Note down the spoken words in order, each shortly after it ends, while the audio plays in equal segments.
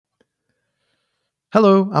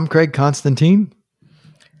Hello, I'm Craig Constantine.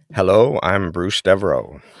 Hello, I'm Bruce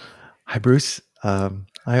Devereux. Hi, Bruce. I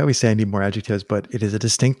always say I need more adjectives, but it is a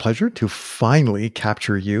distinct pleasure to finally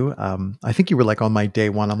capture you. I think you were like on my day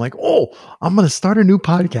one. I'm like, oh, I'm going to start a new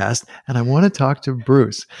podcast and I want to talk to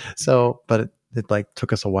Bruce. But it like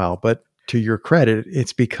took us a while. But to your credit,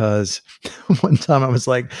 it's because one time I was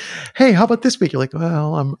like, hey, how about this week? You're like,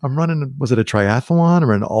 well, I'm running, was it a triathlon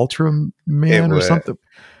or an ultra It man or was, something?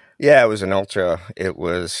 yeah, it was an ultra. It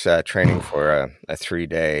was training for a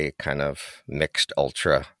 3-day kind of mixed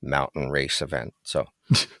ultra mountain race event. So,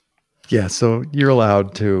 Yeah, so you're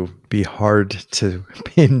allowed to be hard to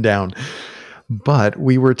pin down. But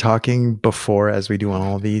we were talking before, as we do on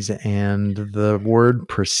all of these, and the word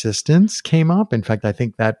persistence came up. In fact, I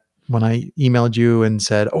think that when I emailed you and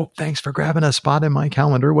said, oh, thanks for grabbing a spot in my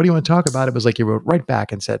calendar, what do you want to talk about? It was like you wrote right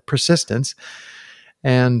back and said persistence.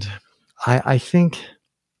 And I think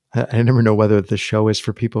I never know whether the show is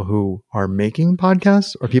for people who are making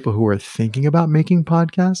podcasts or people who are thinking about making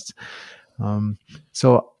podcasts.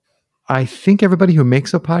 So I think everybody who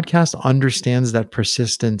makes a podcast understands that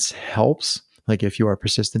persistence helps. Like if you are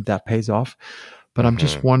persistent, that pays off. But I'm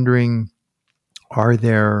just wondering,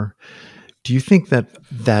 do you think that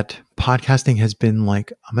podcasting has been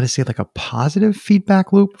like, I'm going to say like a positive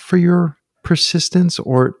feedback loop for your persistence,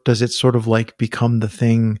 or does it sort of like become the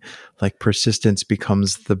thing, like persistence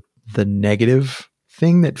becomes the negative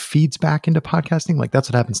thing that feeds back into podcasting? Like that's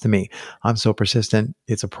what happens to me. I'm so persistent,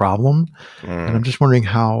 it's a problem. And I'm just wondering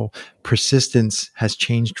how persistence has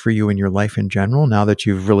changed for you in your life in general now that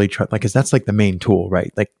you've really tried, like, because that's like the main tool,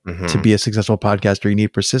 right? Like to be a successful podcaster, you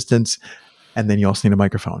need persistence and then you also need a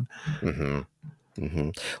microphone.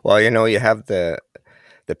 Well, you have the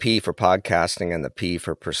P for podcasting and the P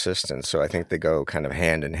for persistence. So I think they go kind of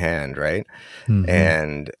hand in hand, right?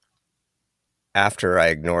 And after I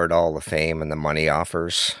ignored all the fame and the money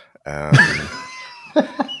offers,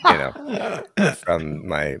 from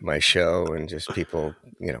my show and just people,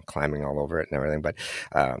 climbing all over it and everything. But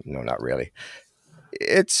no, not really.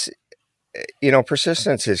 It's,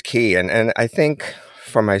 persistence is key. And I think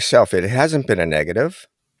for myself, it hasn't been a negative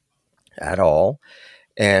at all.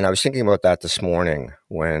 And I was thinking about that this morning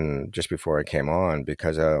just before I came on,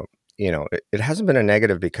 because, it hasn't been a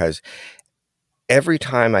negative because every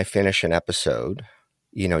time I finish an episode,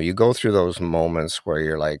 you go through those moments where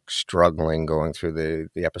you're like struggling going through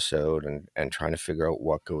the episode and trying to figure out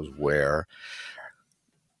what goes where.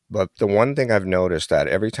 But the one thing I've noticed that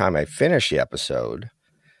every time I finish the episode,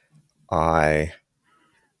 I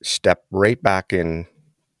step right back in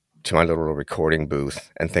to my little recording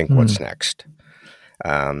booth and think, what's next?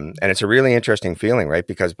 And it's a really interesting feeling, right?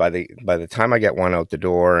 Because by the time I get one out the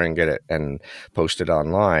door and get it and post it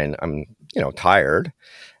online, I'm, tired.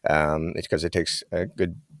 It's because it takes a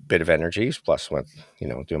good bit of energy, plus with,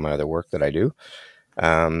 doing my other work that I do.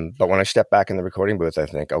 But when I step back in the recording booth, I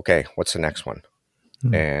think, okay, what's the next one?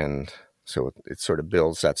 And so it sort of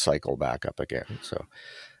builds that cycle back up again. So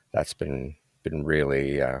that's been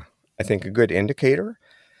really, I think, a good indicator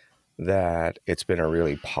that it's been a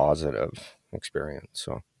really positive experience.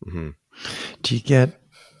 So, Do you get,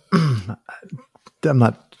 I'm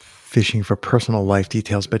not fishing for personal life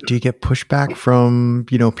details, but do you get pushback from,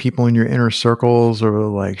 people in your inner circles or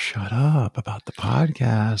like, shut up about the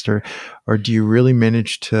podcast, or do you really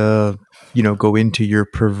manage to, go into your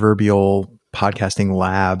proverbial podcasting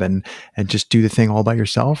lab and just do the thing all by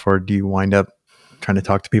yourself? Or do you wind up trying to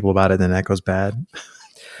talk to people about it and then that goes bad?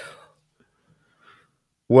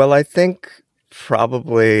 Well, I think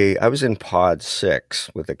probably I was in pod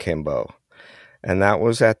 6 with Akimbo, and that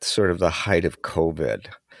was at sort of the height of COVID.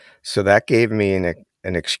 So that gave me an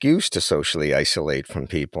excuse to socially isolate from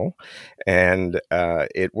people. And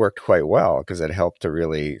it worked quite well because it helped to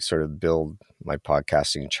really sort of build my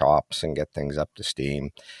podcasting chops and get things up to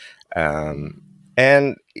steam. And,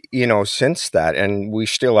 since that, and we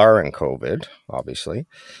still are in COVID, obviously,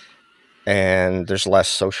 and there's less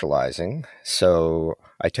socializing. So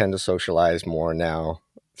I tend to socialize more now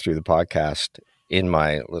through the podcast in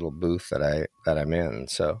my little booth that I'm in.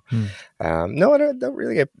 So, no, I don't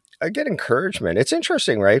really I get encouragement. It's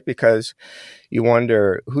interesting, right? Because you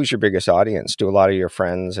wonder, who's your biggest audience? Do a lot of your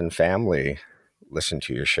friends and family listen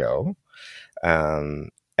to your show?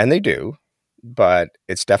 And they do, but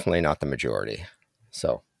it's definitely not the majority.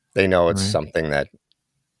 So they know it's something that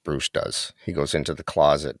Bruce does. He goes into the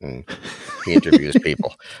closet and he interviews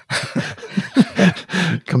people.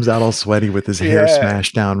 Comes out all sweaty with his hair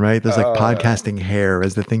smashed down, right? There's like podcasting hair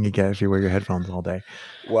is the thing you get if you wear your headphones all day.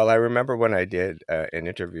 Well, I remember when I did an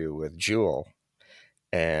interview with Jewel,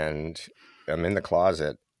 and I'm in the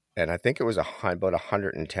closet and I think it was about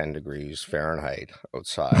 110 degrees Fahrenheit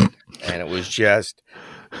outside, and it was just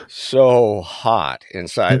so hot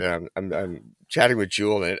inside. And I'm chatting with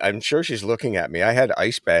Jewel, and I'm sure she's looking at me. I had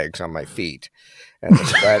ice bags on my feet, and the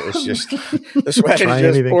sweat is Try just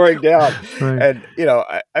anything. pouring down. Right. And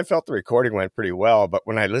I felt the recording went pretty well, but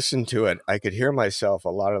when I listened to it, I could hear myself a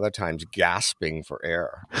lot of the times gasping for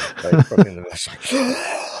air, like from in the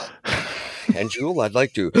and Jewel, I'd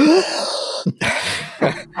like to.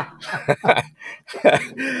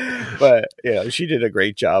 But she did a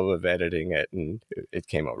great job of editing it, and it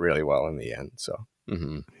came out really well in the end. So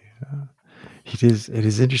It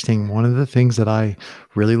is interesting. One of the things that I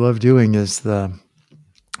really love doing is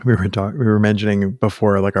we were mentioning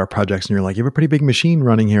before, like, our projects, and you're like, you have a pretty big machine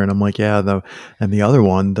running here, and I'm like, yeah. The other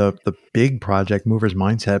one, the big project, Movers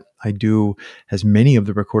Mindset, I do as many of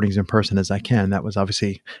the recordings in person as I can. That was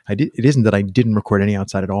obviously, it isn't that I didn't record any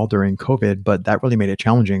outside at all during COVID, but that really made it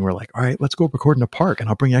challenging. We're like, all right, let's go record in a park, and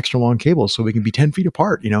I'll bring extra long cables so we can be 10 feet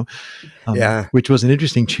apart, yeah, which was an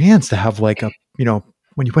interesting chance to have, like,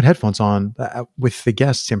 when you put headphones on with the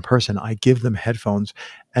guests in person, I give them headphones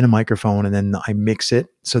and a microphone, and then I mix it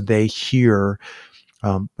so they hear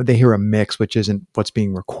a mix, which isn't what's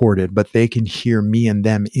being recorded, but they can hear me and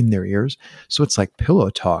them in their ears. So it's like pillow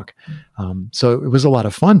talk. So it was a lot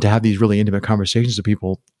of fun to have these really intimate conversations with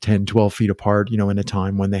people 10, 12 feet apart, in a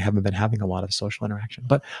time when they haven't been having a lot of social interaction.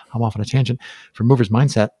 But I'm off on a tangent. For Movers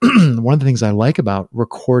Mindset, one of the things I like about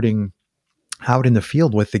recording out in the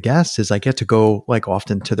field with the guests is I get to go, like,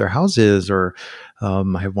 often to their houses, or I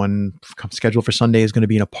have one scheduled for Sunday is going to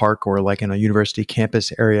be in a park or like in a university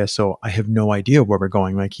campus area. So I have no idea where we're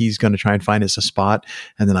going. Like, he's going to try and find us a spot.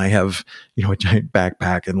 And then I have, a giant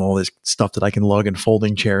backpack and all this stuff that I can lug, and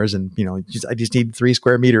folding chairs. And, I just need 3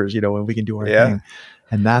 square meters, and we can do our thing.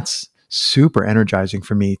 And that's super energizing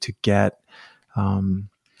for me to get,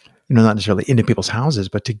 not necessarily into people's houses,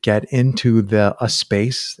 but to get into a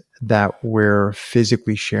space that we're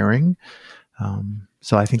physically sharing.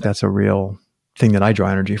 So I think that's a real thing that I draw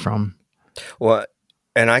energy from. Well,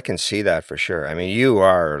 and I can see that for sure. I mean, you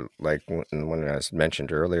are, like, when I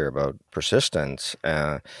mentioned earlier about persistence,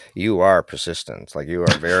 you are persistent. Like, you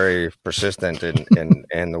are very persistent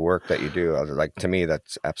in the work that you do. Like, to me,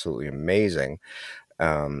 that's absolutely amazing.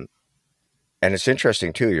 And it's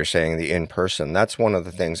interesting too, you're saying the in-person. That's one of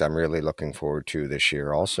the things I'm really looking forward to this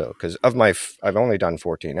year also, because I've only done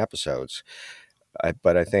 14 episodes,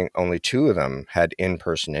 but I think only 2 of them had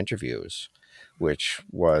in-person interviews, which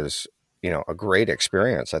was, a great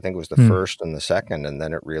experience. I think it was the first and the second, and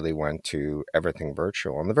then it really went to everything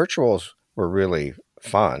virtual. And the virtuals were really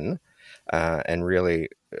fun, and really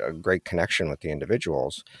a great connection with the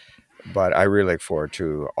individuals. But I really look forward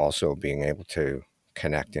to also being able to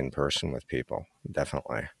connect in person with people,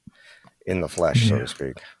 definitely in the flesh, so to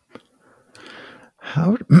speak.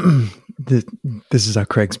 How this is how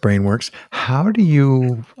Craig's brain works. How do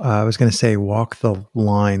you, I was going to say, walk the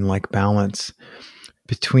line, like balance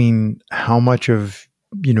between how much of,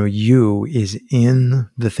 you is in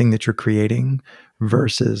the thing that you're creating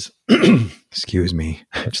versus, excuse me,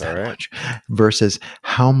 That's just that right. much, versus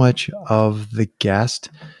how much of the guest.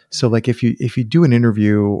 So, like, if you do an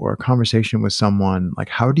interview or a conversation with someone, like,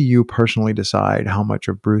 how do you personally decide how much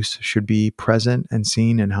of Bruce should be present and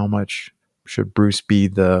seen, and how much should Bruce be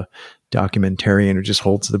the documentarian who just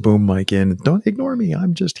holds the boom mic in? Don't ignore me.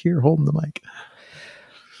 I'm just here holding the mic.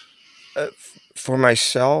 For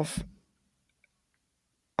myself,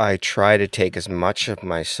 I try to take as much of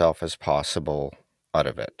myself as possible out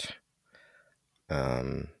of it.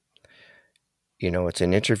 It's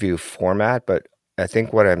an interview format, but I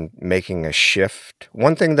think what I'm making a shift.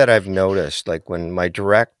 One thing that I've noticed, like, when my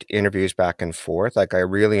direct interviews back and forth, like, I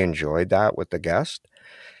really enjoyed that with the guest,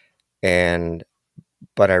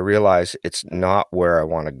 but I realize it's not where I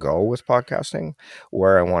want to go with podcasting.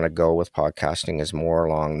 Where I want to go with podcasting is more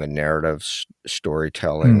along the narrative,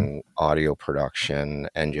 storytelling, audio production,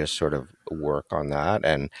 and just sort of work on that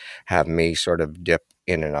and have me sort of dip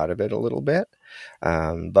in and out of it a little bit.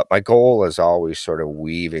 But my goal is always sort of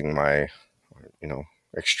weaving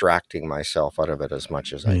extracting myself out of it as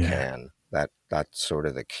much as I can. That's sort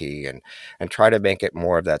of the key, and try to make it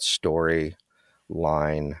more of that story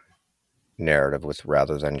line narrative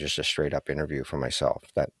rather than just a straight up interview for myself.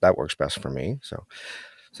 That works best for me. So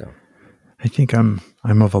I think I'm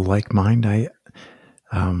of a like mind.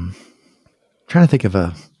 Trying to think of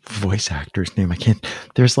a voice actor's name. I can't.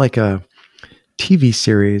 There's like a TV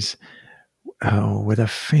series with a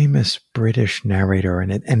famous British narrator in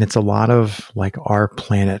it, and it's a lot of, like, Our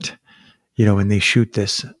Planet, and they shoot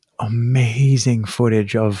this amazing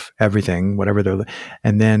footage of everything, whatever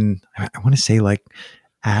and then I want to say, like,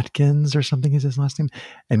 Atkins or something is his last name,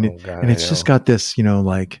 and Oh God, and I it's just know. got this,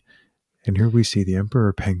 like, and here we see the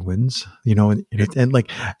emperor penguins, and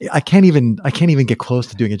like I can't even get close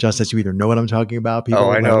to doing it justice. You either know what I'm talking about, Oh, people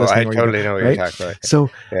I that are know. I listening, or you don't, totally know what you're right? talking about. So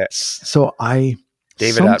Yeah, so I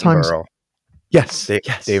David sometimes, Attenborough. yes,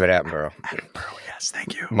 yes, David Attenborough. Attenborough, yes,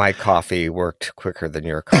 thank you. My coffee worked quicker than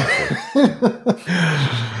your coffee.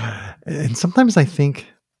 And sometimes I think,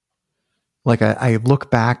 like, I look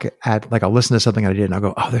back at, like, I'll listen to something I did and I'll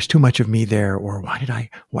go, oh, there's too much of me there, or why did I,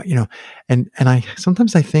 what, and I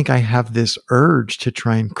sometimes I think I have this urge to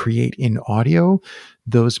try and create in audio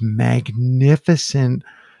those magnificent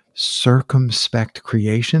circumspect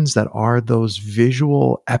creations that are those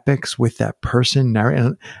visual epics with that person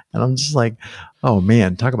narrating, and I'm just like, oh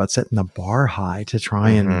man, talk about setting the bar high to try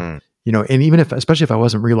and, Hmm. and even if, especially if I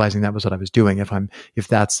wasn't realizing that was what I was doing, if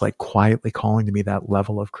that's like quietly calling to me, that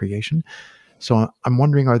level of creation. So I'm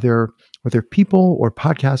wondering, are there people or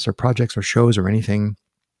podcasts or projects or shows or anything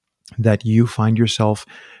that you find yourself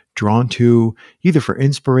drawn to, either for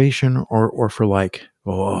inspiration or for, like,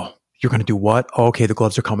 oh, you're going to do what? Oh, okay, the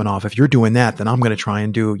gloves are coming off. If you're doing that, then I'm going to try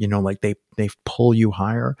and do, like, they pull you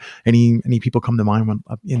higher. Any people come to mind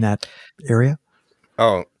in that area?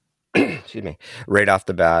 Oh, excuse me. Right off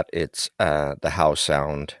the bat, it's the How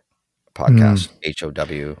Sound Mm, podcast,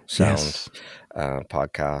 HOW Sound yes.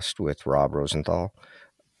 podcast with Rob Rosenthal.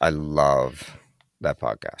 I love that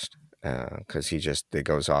podcast because it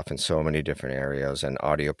goes off in so many different areas and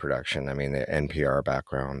audio production. I mean, the NPR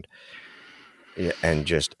background, and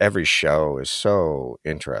just every show is so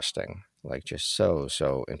interesting, like just so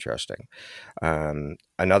interesting.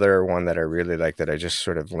 Another one that I really like that I just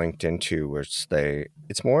sort of linked into was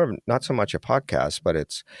it's more of not so much a podcast, but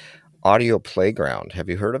it's Audio Playground. Have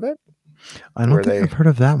you heard of it? I don't Where think I've they heard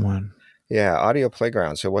of that one. Yeah, Audio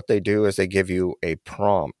Playground. So what they do is they give you a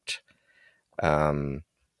prompt. Um,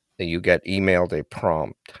 you get emailed a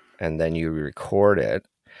prompt and then you record it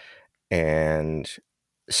and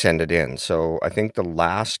send it in. So I think the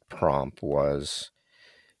last prompt was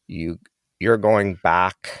you you're going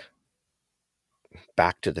back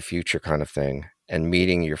to the future kind of thing and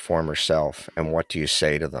meeting your former self, and what do you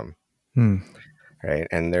say to them? Hmm. Right.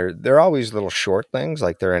 And they're always little short things,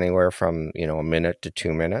 like they're anywhere from, a minute to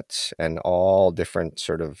 2 minutes, and all different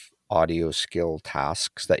sort of audio skill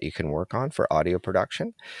tasks that you can work on for audio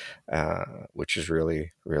production, which is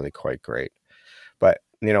really, really quite great. But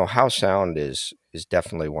How Sound is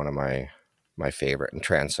definitely one of my favorite, and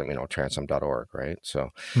transom.org, right? So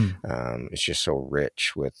Hmm. it's just so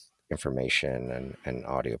rich with information and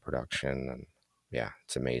audio production, and yeah,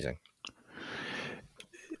 it's amazing.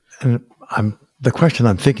 And the question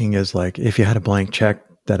I'm thinking is, like, if you had a blank check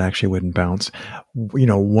that actually wouldn't bounce,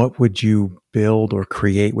 what would you build or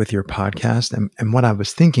create with your podcast? And what I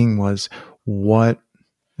was thinking was, what,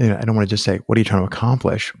 I don't want to just say, what are you trying to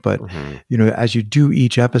accomplish? But, Hmm. as you do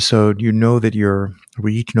each episode,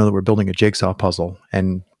 we each know that we're building a jigsaw puzzle,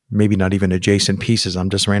 and maybe not even adjacent pieces. I'm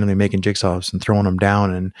just randomly making jigsaws and throwing them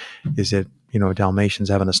down. And is it, Dalmatians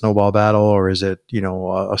having a snowball battle, or is it,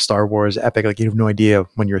 a Star Wars epic? Like, you have no idea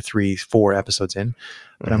when you're 3, 4 episodes in.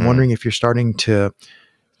 But I'm Hmm. wondering if you're starting to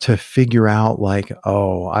figure out, like,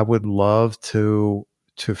 oh, I would love to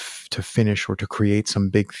finish or to create some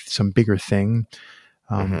bigger thing,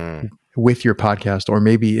 um, Hmm. with your podcast, or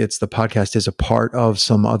maybe it's the podcast is a part of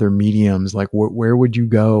some other mediums. Like, where would you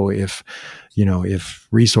go if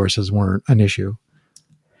resources weren't an issue?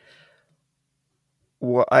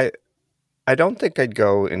 Well, I don't think I'd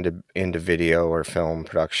go into video or film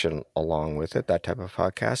production along with it, that type of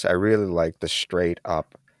podcast. I really like the straight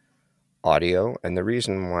up audio. And the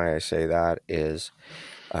reason why I say that is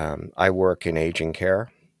I work in aging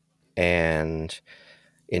care. And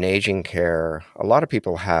in aging care, a lot of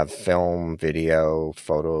people have film, video,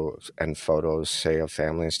 photos, say, of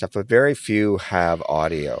family and stuff, but very few have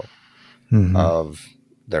audio Mm-hmm. of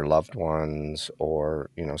their loved ones or,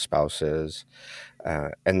 spouses.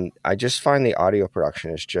 And I just find the audio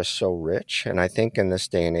production is just so rich. And I think in this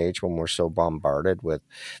day and age, when we're so bombarded with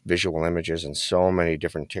visual images and so many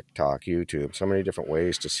different TikTok, YouTube, so many different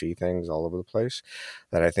ways to see things all over the place,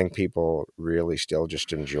 that I think people really still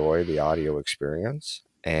just enjoy the audio experience.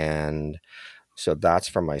 And so that's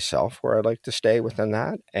for myself where I'd like to stay within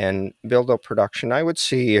that and build up production. I would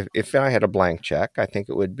see if I had a blank check, I think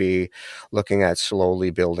it would be looking at slowly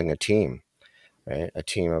building a team, right? A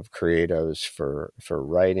team of creatives for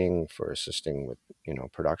writing, for assisting with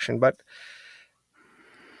production. But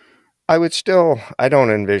I don't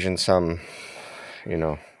envision some you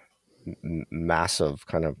know massive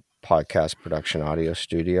kind of podcast production audio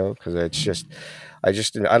studio, because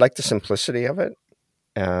I like the simplicity of it.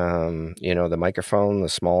 The microphone, the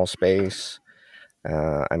small space.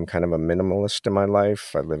 I'm kind of a minimalist in my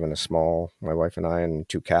life. I live in my wife and I and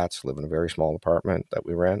 2 cats live in a very small apartment that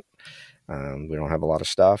we rent. We don't have a lot of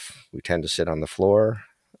stuff. We tend to sit on the floor.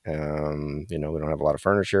 We don't have a lot of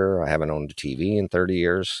furniture. I haven't owned a TV in 30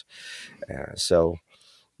 years. So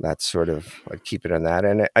that's sort of, I keep it on that.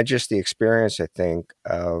 And I just, the experience, I think,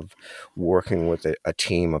 of working with a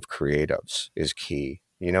team of creatives is key.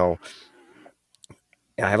 I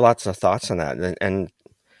have lots of thoughts on that. And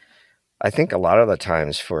I think a lot of the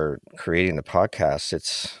times for creating the podcast,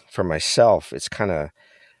 it's for myself, it's kind of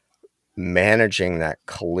managing that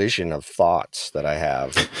collision of thoughts that I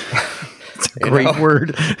have. It's a great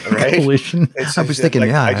word, right? collision. I was thinking,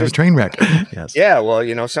 like, I have a train wreck. Yes. Yeah,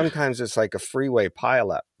 well, sometimes it's like a freeway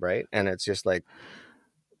pileup, right? And it's just like,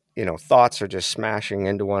 thoughts are just smashing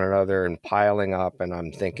into one another and piling up, and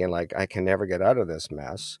I'm thinking like I can never get out of this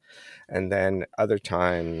mess. And then other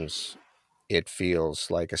times it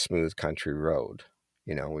feels like a smooth country road,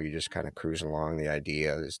 where you just kind of cruising along. The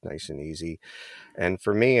idea is nice and easy. And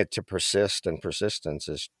for me, to persist, and persistence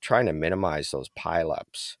is trying to minimize those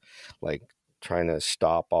pileups, like trying to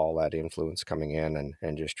stop all that influence coming in,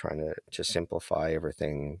 and just trying to simplify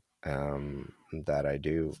everything that I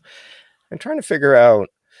do, and trying to figure out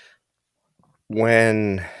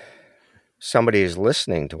when somebody is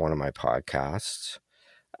listening to one of my podcasts,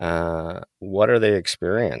 what are they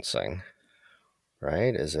experiencing,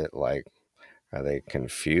 right? Is it like, are they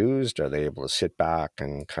confused? Are they able to sit back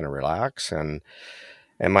and kind of relax? And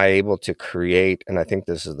am I able to create, and I think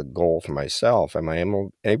this is the goal for myself, am I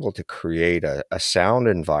able to create a sound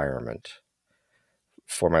environment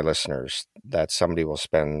for my listeners that somebody will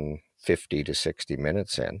spend 50 to 60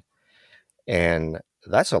 minutes in? And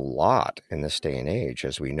that's a lot in this day and age,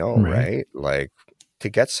 as we know, Right. right? Like, to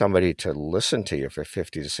get somebody to listen to you for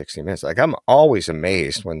 50 to 60 minutes. Like, I'm always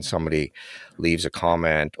amazed when somebody leaves a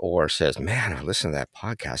comment or says, man, I listened to that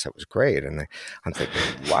podcast. That was great. And I'm thinking,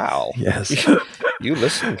 wow, Yes. you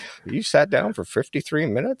listened, you sat down for 53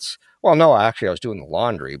 minutes. Well, no, actually I was doing the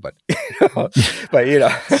laundry, but, but, but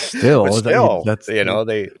Still, still, that's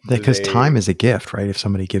because time is a gift, right? If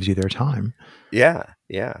somebody gives you their time. Yeah.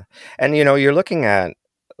 Yeah. And, you're looking at,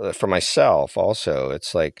 for myself also,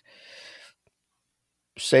 it's like,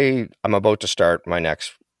 say I'm about to start my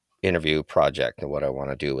next interview project and what I want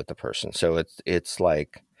to do with the person. So it's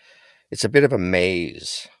like, it's a bit of a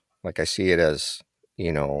maze. Like, I see it as,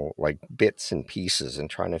 like bits and pieces, and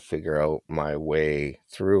trying to figure out my way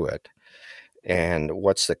through it and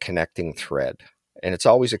what's the connecting thread. And it's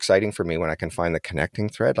always exciting for me when I can find the connecting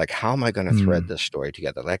thread. Like, how am I going to thread this story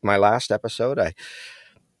together? Like my last episode, I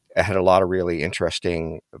had a lot of really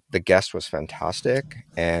interesting, the guest was fantastic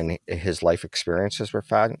and his life experiences were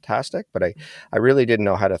fantastic, but I really didn't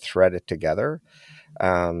know how to thread it together.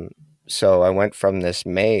 So I went from this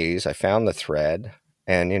maze, I found the thread,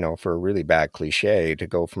 and, for a really bad cliche, to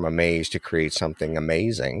go from a maze to create something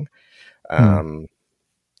amazing,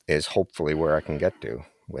 is hopefully where I can get to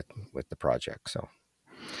with the project. So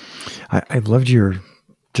I loved your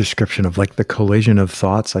description of like the collision of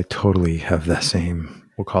thoughts. I totally have the same.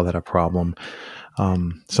 We'll call that a problem.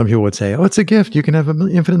 Some people would say, "Oh, it's a gift. You can have an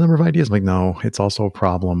infinite number of ideas." I'm like, no, it's also a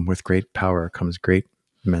problem. With great power comes great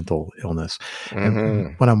mental illness.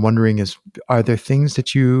 And what I'm wondering is, are there things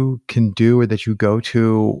that you can do or that you go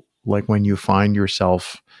to, like when you find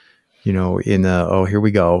yourself, in the, oh, here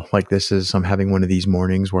we go. Like I'm having one of these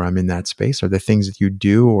mornings where I'm in that space. Are there things that you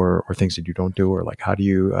do or things that you don't do, or like, how do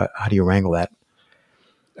you wrangle that?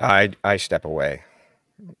 I step away.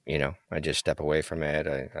 I just step away from it.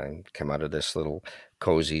 I come out of this little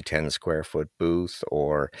cozy 10 square foot booth,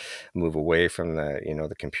 or move away from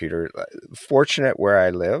the computer. Fortunate where I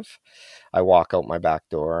live, I walk out my back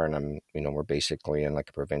door and we're basically in like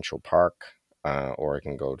a provincial park, or I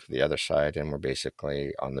can go to the other side and we're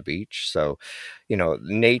basically on the beach. So,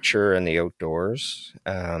 nature and the outdoors,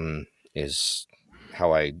 is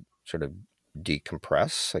how I sort of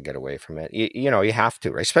decompress. I get away from it. You have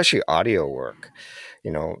to, right? Especially audio work.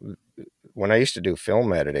 You know, when I used to do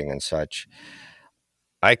film editing and such,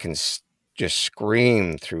 I can just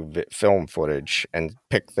scream through film footage and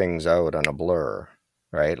pick things out on a blur,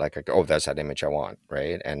 right? Like, oh, that's that image I want,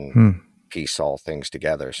 right? And piece all things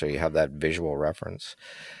together. So you have that visual reference.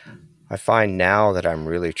 I find now that I'm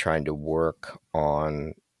really trying to work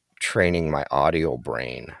on training my audio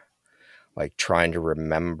brain, like trying to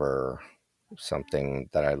remember something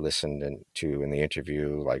that I listened to in the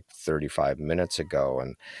interview like 35 minutes ago,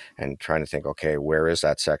 and trying to think, okay, where is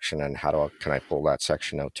that section and can I pull that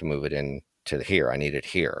section out to move it in to here? I need it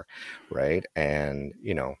here. Right. And,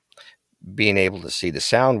 being able to see the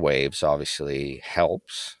sound waves obviously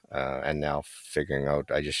helps. And now figuring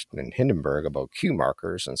out, I just in Hindenburg about cue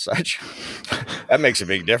markers and such, that makes a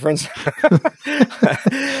big difference.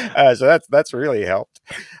 So that's really helped.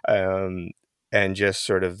 And just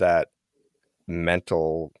sort of that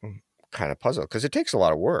mental kind of puzzle, because it takes a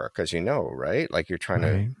lot of work, as you know, right? Like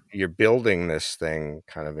Right. you're building this thing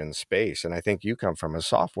kind of in space. And I think you come from a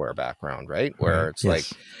software background, right? Where Right. it's like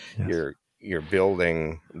Yes. Yes. you're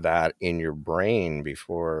building that in your brain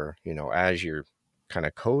before, as you're kind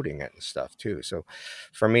of coding it and stuff too. So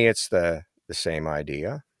for me, it's the same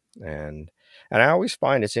idea. And I always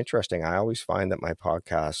find it's interesting. I always find that my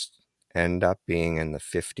podcasts end up being in the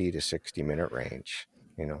 50 to 60-minute range,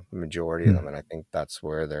 the majority of Hmm. them. And I think that's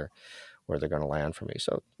where they're going to land for me.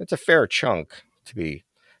 So it's a fair chunk to be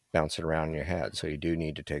bouncing around in your head. So you do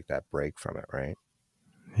need to take that break from it, right?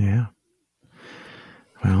 Yeah.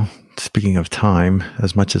 Well, speaking of time,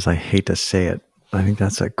 as much as I hate to say it, I think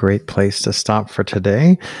that's a great place to stop for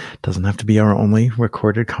today. Doesn't have to be our only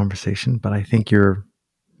recorded conversation, but I think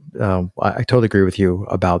I totally agree with you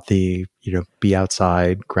about be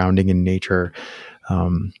outside, grounding in nature.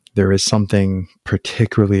 There is something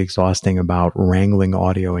particularly exhausting about wrangling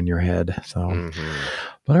audio in your head. So, Mm-hmm.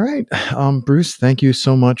 but all right, Bruce, thank you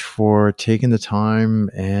so much for taking the time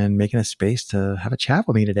and making a space to have a chat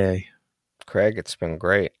with me today. Craig, it's been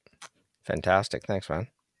great. Fantastic. Thanks, man.